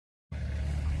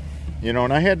You know,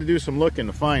 and I had to do some looking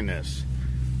to find this.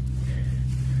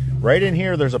 Right in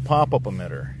here, there's a pop-up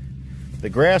emitter. The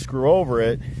grass grew over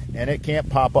it, and it can't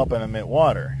pop up and emit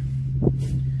water.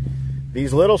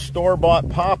 These little store-bought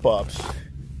pop-ups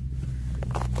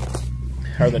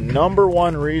are the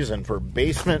 #1 reason for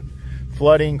basement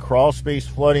flooding, crawl space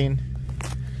flooding.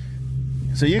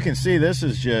 So you can see this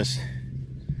is just,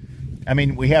 I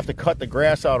mean, we have to cut the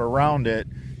grass out around it.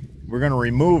 We're going to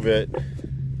remove it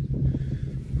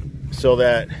so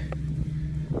that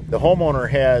the homeowner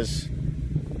has,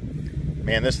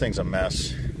 man, this thing's a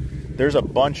mess. There's a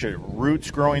bunch of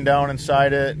roots growing down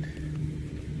inside it.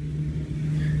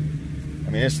 I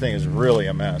mean, this thing is really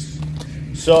a mess.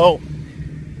 So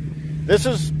this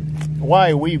is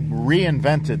why we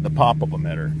reinvented the pop-up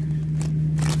emitter.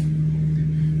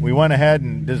 We went ahead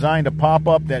and designed a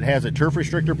pop-up that has a turf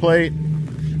restrictor plate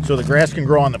so the grass can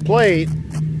grow on the plate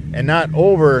and not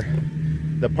over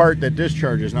the part that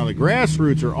discharges. Now the grass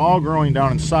roots are all growing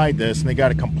down inside this, and they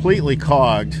got it completely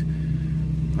clogged.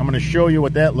 I'm going to show you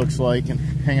what that looks like. And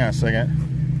hang on a second.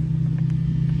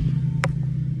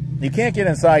 You can't get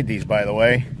inside these, by the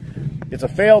way. It's a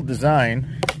failed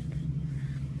design.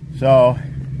 So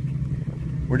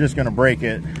we're just going to break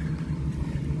it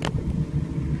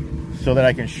so that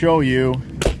I can show you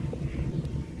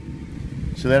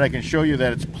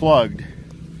that it's plugged.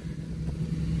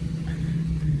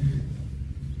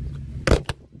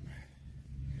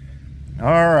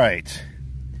 All right.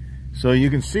 So you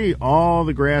can see all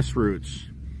the grass roots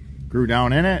grew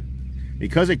down in it.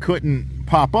 Because it couldn't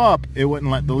pop up, it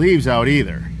wouldn't let the leaves out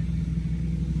either.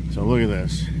 So look at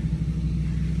this.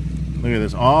 Look at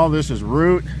this. All this is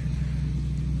root.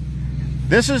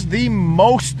 This is the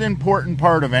most important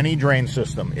part of any drain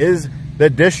system, is the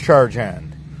discharge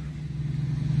end.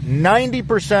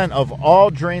 90% of all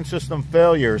drain system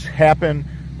failures happen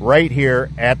right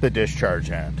here at the discharge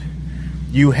end.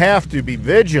 You have to be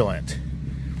vigilant.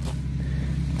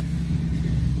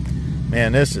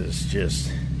 Man, this is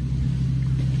just...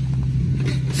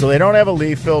 So they don't have a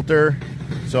leaf filter.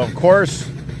 So of course,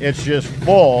 it's just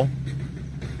full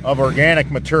of organic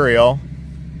material.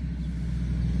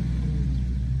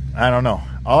 I don't know.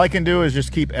 All I can do is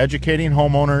just keep educating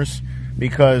homeowners,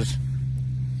 because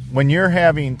when you're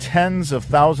having tens of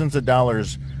thousands of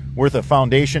dollars worth of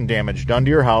foundation damage done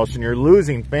to your house, and you're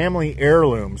losing family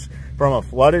heirlooms from a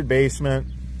flooded basement,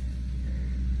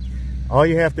 all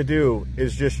you have to do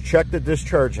is just check the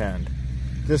discharge end.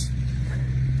 Just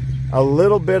a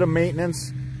little bit of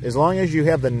maintenance. As long as you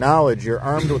have the knowledge, you're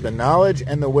armed with the knowledge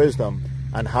and the wisdom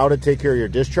on how to take care of your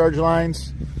discharge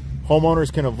lines,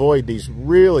 homeowners can avoid these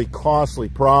really costly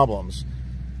problems.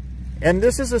 And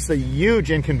this is just a huge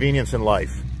inconvenience in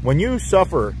life. When you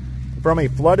suffer from a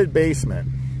flooded basement,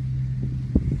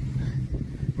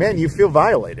 man, you feel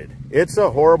violated. It's a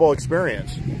horrible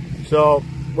experience. So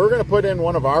we're going to put in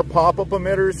one of our pop-up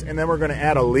emitters, and then we're going to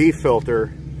add a leaf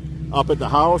filter up at the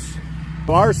house.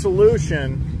 Our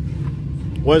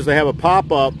solution was to have a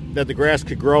pop-up that the grass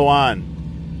could grow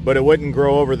on, but it wouldn't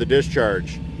grow over the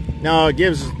discharge. Now it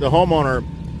gives the homeowner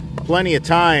plenty of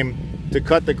time to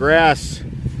cut the grass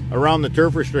around the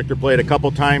turf restrictor plate a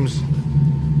couple times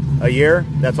a year.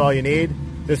 That's all you need.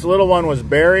 This little one was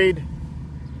buried.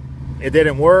 It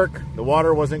didn't work. The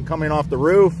water wasn't coming off the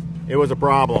roof. It was a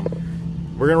problem.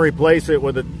 We're going to replace it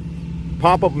with a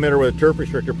pop-up emitter with a turf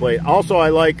restrictor plate. Also, I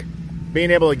like being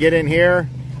able to get in here.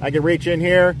 I can reach in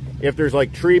here. If there's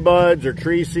like tree buds or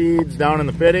tree seeds down in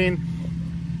the fitting,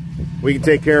 we can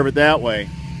take care of it that way.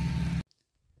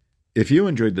 If you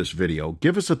enjoyed this video,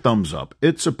 give us a thumbs up.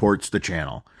 It supports the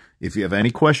channel. If you have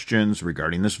any questions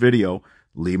regarding this video,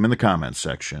 leave them in the comments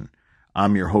section.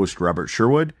 I'm your host, Robert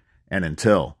Sherwood, and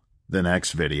until the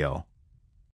next video.